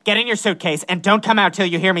Get in your suitcase and don't come out till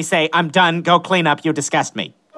you hear me say, I'm done, go clean up, you disgust me.